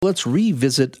Let's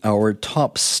revisit our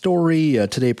top story.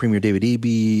 Today, Premier David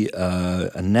Eby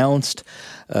announced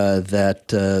that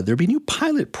there'll be a new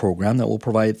pilot program that will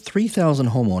provide 3,000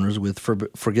 homeowners with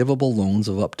forgivable loans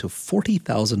of up to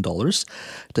 $40,000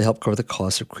 to help cover the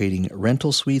cost of creating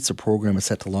rental suites. The program is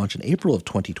set to launch in April of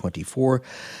 2024.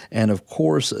 And of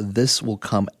course, this will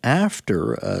come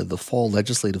after the fall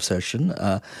legislative session,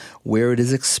 where it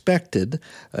is expected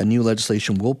a new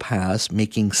legislation will pass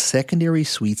making secondary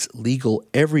suites legal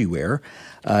everywhere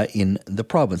in the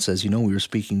province. As you know, we were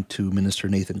speaking to Minister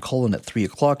Nathan Cullen at 3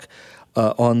 o'clock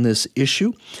on this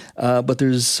issue, but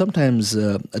there's sometimes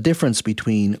a difference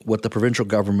between what the provincial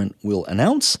government will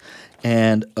announce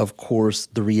and, of course,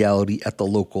 the reality at the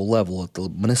local level, at the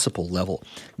municipal level,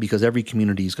 because every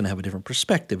community is going to have a different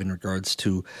perspective in regards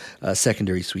to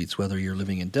secondary suites, whether you're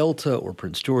living in Delta or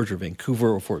Prince George or Vancouver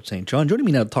or Fort St. John. Joining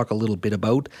me now to talk a little bit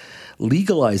about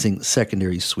legalizing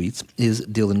secondary suites is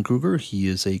Dylan Kruger. He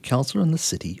is a councillor in the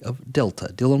city of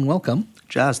Delta. Dylan, welcome.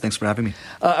 Jazz, thanks for having me.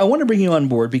 I want to bring you on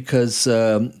board because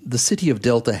the city of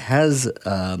Delta has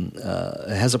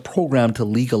a program to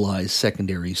legalize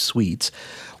secondary suites.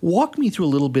 Walk me through a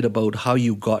little bit about how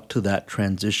you got to that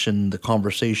transition, the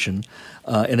conversation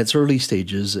in its early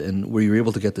stages, and where you were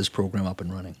able to get this program up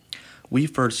and running. We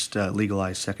first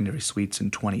legalized secondary suites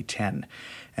in 2010.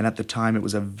 And at the time, it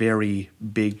was a very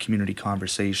big community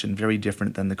conversation, very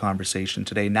different than the conversation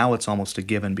today. Now it's almost a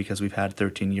given because we've had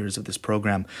 13 years of this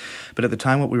program. But at the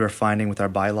time, what we were finding with our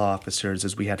bylaw officers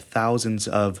is we had thousands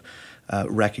of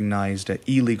recognized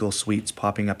illegal suites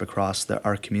popping up across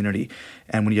our community.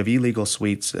 And when you have illegal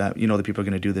suites, you know that people are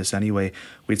going to do this anyway.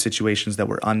 We had situations that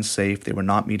were unsafe. They were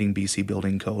not meeting BC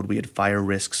building code. We had fire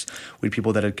risks. We had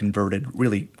people that had converted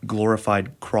really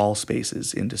glorified crawl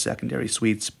spaces into secondary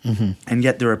suites. Mm-hmm. And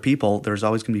yet there's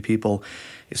always going to be people,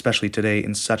 especially today,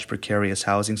 in such precarious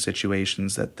housing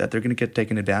situations that they're going to get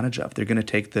taken advantage of. They're going to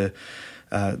take the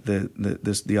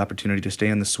opportunity to stay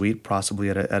in the suite, possibly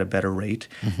at a better rate.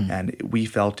 Mm-hmm. And we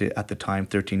felt it at the time,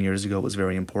 13 years ago, it was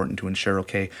very important to ensure,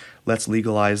 okay, let's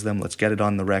legalize them, let's get it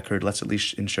on the record, let's at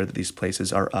least ensure that these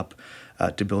places are up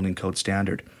to building code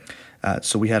standard.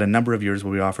 So we had a number of years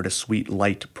where we offered a Suite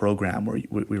Light program where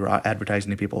we were advertising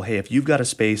to people, hey, if you've got a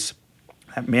space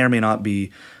that may or may not be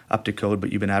up to code,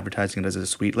 but you've been advertising it as a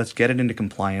suite, let's get it into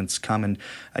compliance. Come and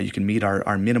you can meet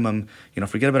our minimum,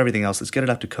 forget about everything else. Let's get it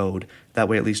up to code. That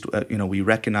way, at least, we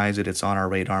recognize it, it's on our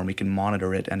radar, and we can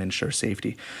monitor it and ensure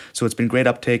safety. So it's been great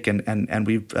uptake, and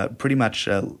we've pretty much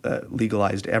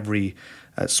legalized every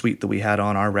suite that we had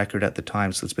on our record at the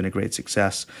time, so it's been a great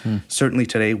success. Certainly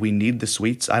today, we need the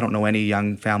suites. I don't know any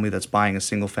young family that's buying a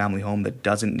single-family home that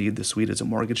doesn't need the suite as a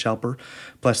mortgage helper.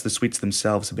 Plus, the suites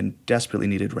themselves have been desperately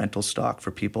needed rental stock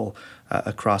for people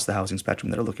across the housing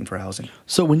spectrum that are looking for housing.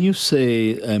 So when you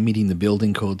say meeting the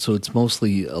building code, so it's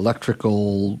mostly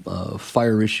electrical,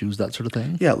 fire issues, that sort of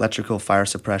thing? Yeah, electrical, fire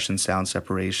suppression, sound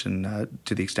separation,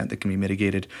 to the extent that can be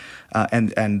mitigated.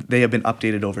 And they have been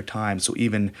updated over time. So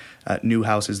even new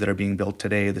houses that are being built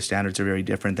today, the standards are very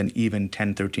different than even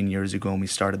 10, 13 years ago when we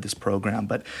started this program.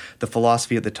 But the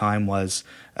philosophy at the time was,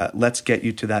 let's get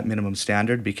you to that minimum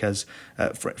standard because,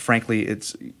 frankly,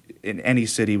 it's in any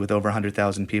city with over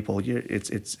 100,000 people,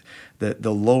 it's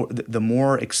the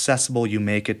more accessible you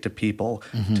make it to people,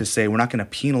 mm-hmm. to say we're not going to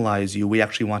penalize you. We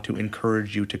actually want to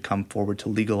encourage you to come forward to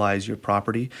legalize your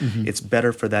property. Mm-hmm. It's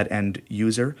better for that end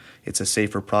user. It's a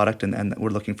safer product, and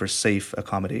we're looking for safe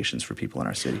accommodations for people in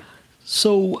our city.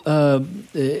 So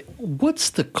what's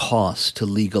the cost to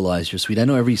legalize your suite? I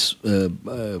know every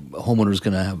homeowner is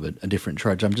going to have a different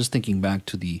charge. I'm just thinking back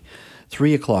to the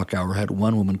 3 o'clock hour. I had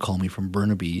one woman call me from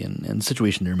Burnaby, and the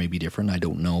situation there may be different. I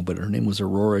don't know, but her name was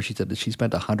Aurora. She said that she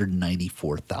spent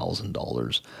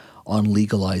 $194,000 on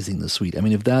legalizing the suite. I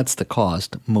mean, if that's the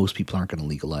cost, most people aren't going to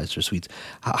legalize their suites.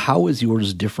 How is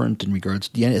yours different in regards?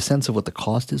 Do you have a sense of what the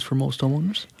cost is for most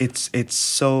homeowners? It's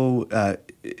so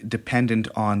dependent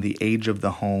on the age of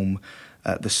the home,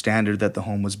 the standard that the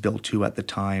home was built to at the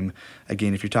time.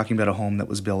 Again, if you're talking about a home that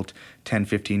was built 10,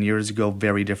 15 years ago,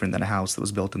 very different than a house that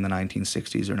was built in the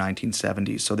 1960s or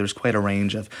 1970s. So there's quite a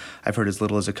range of, I've heard as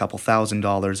little as a couple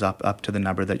 $1,000s up to the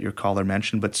number that your caller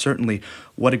mentioned. But certainly,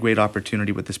 what a great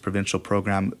opportunity with this provincial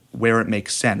program where it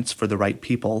makes sense for the right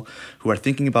people who are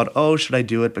thinking about, oh, should I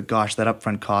do it? But gosh, that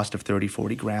upfront cost of 30,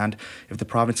 40 grand. If the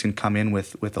province can come in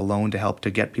with a loan to help to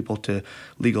get people to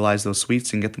legalize those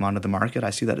suites and get them onto the market,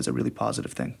 I see that as a really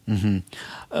positive thing.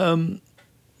 Mm-hmm.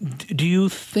 Do you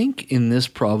think in this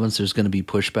province there's going to be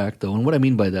pushback, though? And what I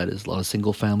mean by that is a lot of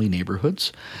single-family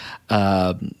neighborhoods,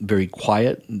 very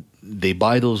quiet. They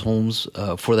buy those homes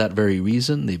for that very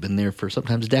reason. They've been there for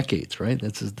sometimes decades, right?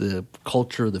 This is the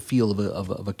culture, the feel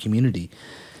of a community.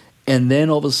 And then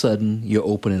all of a sudden, you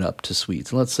open it up to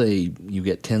suites. And let's say you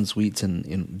get 10 suites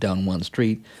in down one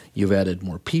street. You've added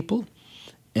more people,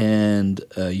 and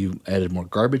you've added more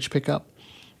garbage pickup.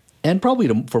 And probably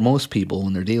for most people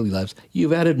in their daily lives,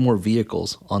 you've added more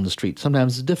vehicles on the street.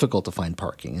 Sometimes it's difficult to find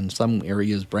parking. In some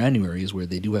areas, brand new areas where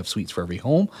they do have suites for every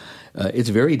home, it's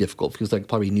very difficult. It feels like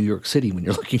probably New York City when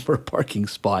you're looking for a parking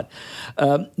spot.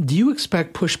 Do you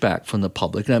expect pushback from the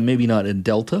public? Now, maybe not in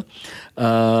Delta,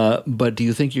 but do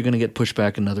you think you're going to get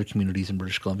pushback in other communities in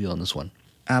British Columbia on this one?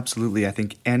 Absolutely. I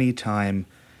think any time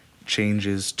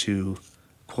changes to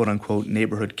quote-unquote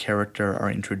neighborhood character are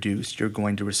introduced, you're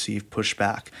going to receive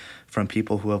pushback from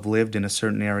people who have lived in a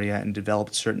certain area and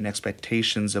developed certain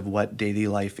expectations of what daily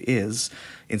life is,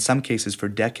 in some cases for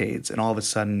decades, and all of a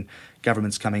sudden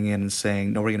government's coming in and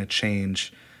saying, no, we're going to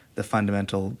change the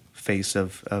fundamental face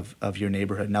of your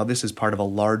neighborhood. Now, this is part of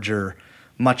a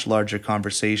much larger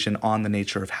conversation on the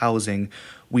nature of housing.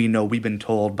 We know we've been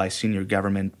told by senior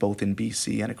government, both in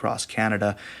BC and across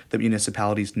Canada, that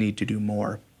municipalities need to do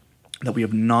more, that we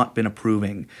have not been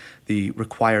approving the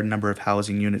required number of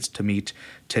housing units to meet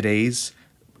today's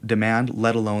demand,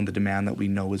 let alone the demand that we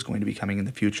know is going to be coming in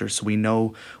the future. So we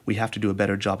know we have to do a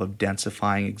better job of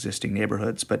densifying existing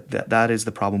neighborhoods, but that is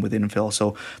the problem with infill.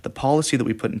 So the policy that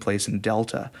we put in place in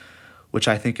Delta, which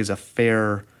I think is a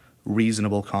fair,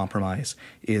 reasonable compromise,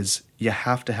 is you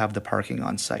have to have the parking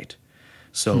on site.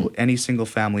 So any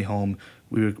single-family home,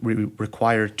 we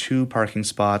require 2 parking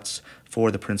spots for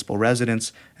the principal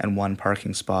residence and 1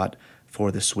 parking spot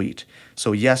for the suite.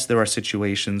 So yes, there are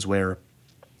situations where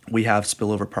we have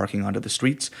spillover parking onto the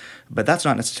streets, but that's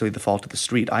not necessarily the fault of the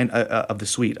suite.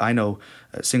 I know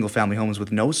single-family homes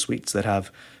with no suites that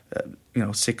have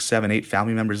 6, 7, 8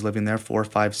 family members living there, 4,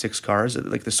 5, 6 cars.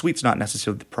 Like, the suite's not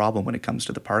necessarily the problem when it comes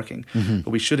to the parking, but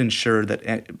we should ensure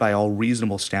that by all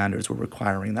reasonable standards we're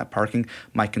requiring that parking.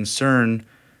 My concern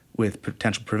with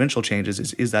potential provincial changes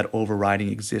is that overriding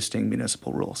existing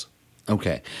municipal rules.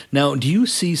 Okay. Now, do you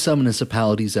see some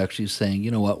municipalities actually saying,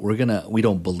 you know what, we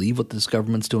don't believe what this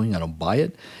government's doing, I don't buy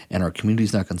it, and our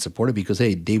community's not going to support it because,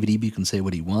 hey, David Eby can say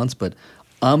what he wants, but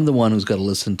I'm the one who's got to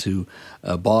listen to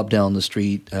Bob down the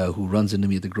street who runs into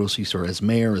me at the grocery store as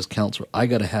mayor, as councillor. I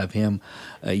got to have him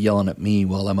yelling at me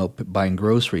while I'm out buying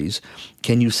groceries.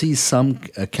 Can you see some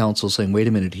councils saying, wait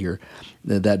a minute here,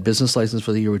 that business license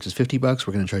for the year, which is $50,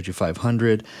 we're going to charge you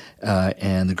 $500,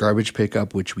 and the garbage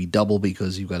pickup, which we double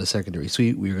because you've got a secondary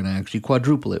suite, we're going to actually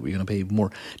quadruple it. We're going to pay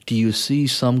more. Do you see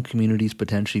some communities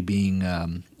potentially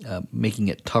being making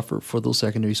it tougher for those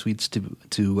secondary suites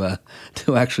to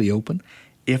actually open?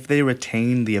 If they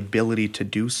retain the ability to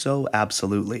do so,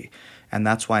 absolutely. And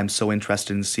that's why I'm so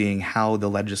interested in seeing how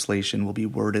the legislation will be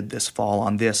worded this fall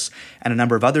on this and a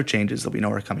number of other changes that we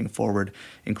know are coming forward,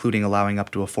 including allowing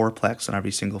up to a 4-plex on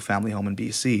every single family home in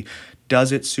BC.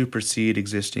 Does it supersede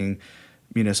existing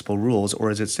municipal rules, or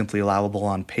is it simply allowable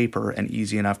on paper and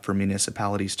easy enough for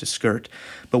municipalities to skirt?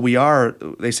 But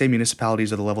they say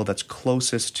municipalities are the level that's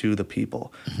closest to the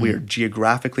people. Mm-hmm. We are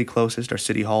geographically closest. Our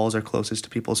city halls are closest to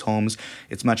people's homes.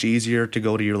 It's much easier to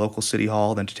go to your local city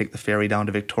hall than to take the ferry down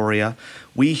to Victoria.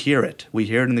 We hear it. We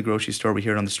hear it in the grocery store. We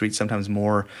hear it on the street, sometimes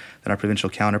more than our provincial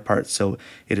counterparts. So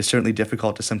it is certainly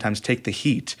difficult to sometimes take the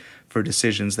heat for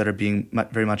decisions that are being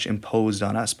very much imposed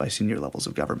on us by senior levels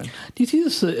of government. Do you see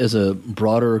this as a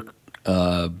broader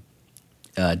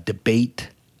debate,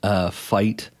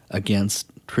 fight against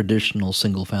traditional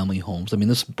single-family homes? I mean,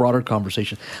 this broader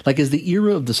conversation, like, is the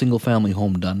era of the single-family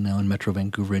home done now in Metro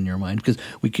Vancouver in your mind? Because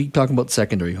we keep talking about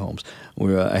secondary homes.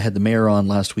 I had the mayor on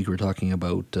last week. We were talking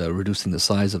about reducing the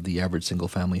size of the average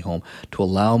single-family home to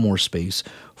allow more space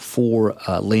for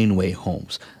laneway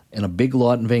homes. In a big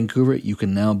lot in Vancouver, you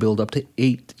can now build up to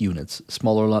 8 units,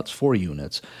 smaller lots 4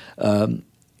 units.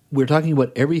 We're talking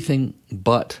about everything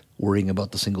but worrying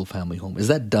about the single-family home. Is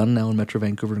that done now in Metro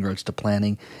Vancouver in regards to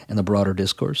planning and the broader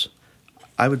discourse?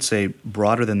 I would say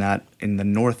broader than that. In the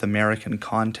North American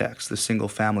context, the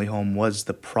single-family home was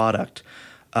the product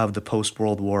of the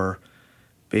post-World War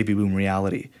baby boom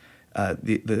reality.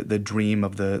 The dream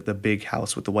of the big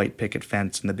house with the white picket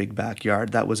fence and the big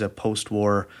backyard. That was a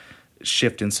post-war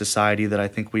shift in society that I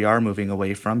think we are moving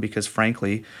away from, because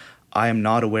frankly, I am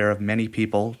not aware of many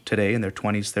people today in their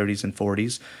 20s, 30s, and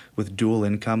 40s with dual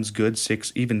incomes, good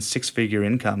even 6-figure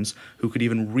incomes, who could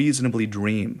even reasonably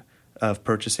dream of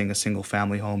purchasing a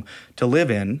single-family home to live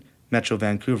in Metro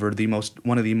Vancouver,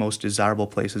 one of the most desirable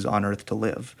places on earth to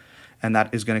live. And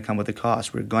that is going to come with a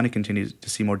cost. We're going to continue to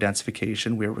see more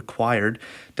densification. We're required.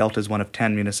 Delta is one of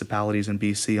 10 municipalities in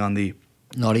BC on the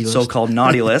Naughty list. so-called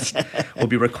naughty list will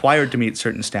be required to meet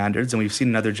certain standards. And we've seen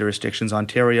in other jurisdictions,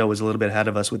 Ontario is a little bit ahead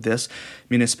of us with this.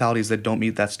 Municipalities that don't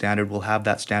meet that standard will have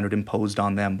that standard imposed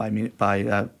on them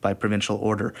by provincial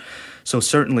order. So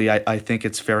certainly I think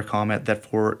it's fair comment that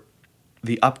for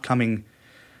the upcoming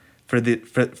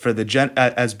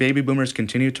as baby boomers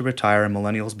continue to retire and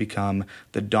millennials become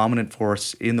the dominant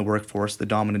force in the workforce, the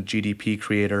dominant GDP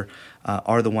creator,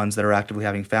 are the ones that are actively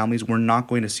having families. We're not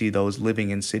going to see those living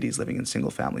in cities, living in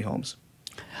single-family homes.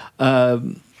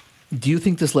 Do you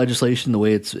think this legislation, the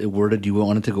way it's worded, do you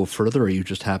want it to go further, or are you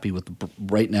just happy with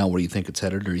right now where you think it's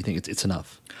headed, or you think it's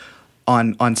enough?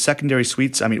 On secondary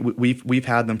suites, I mean, we've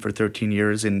had them for 13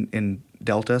 years in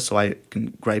Delta, so I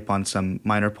can gripe on some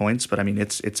minor points, but I mean,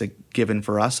 it's a given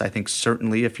for us. I think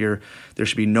certainly there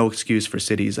should be no excuse for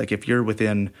cities. Like if you're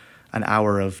within an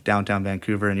hour of downtown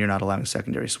Vancouver and you're not allowing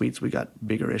secondary suites, we got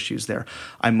bigger issues there.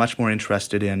 I'm much more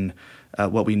interested in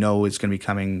what we know is going to be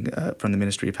coming from the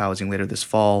Ministry of Housing later this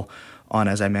fall on,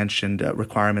 as I mentioned,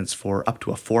 requirements for up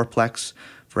to a fourplex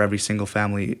for every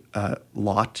single-family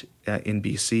lot in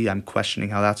BC. I'm questioning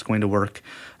how that's going to work,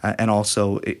 and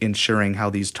also ensuring how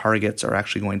these targets are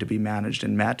actually going to be managed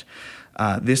and met.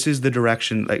 This is the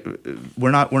direction. Like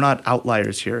we're not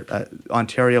outliers here.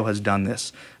 Ontario has done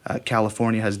this.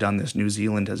 California has done this. New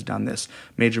Zealand has done this.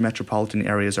 Major metropolitan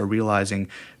areas are realizing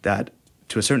that,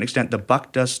 to a certain extent, the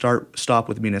buck does stop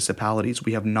with municipalities.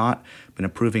 We have not been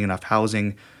approving enough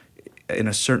housing. In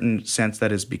a certain sense,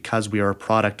 that is because we are a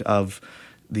product of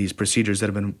these procedures that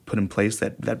have been put in place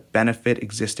that benefit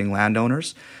existing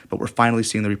landowners, but we're finally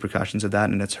seeing the repercussions of that,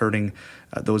 and it's hurting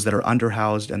those that are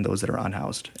underhoused and those that are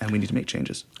unhoused, and we need to make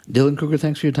changes. Dylan Kruger,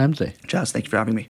 thanks for your time today. Jazz, thank you for having me.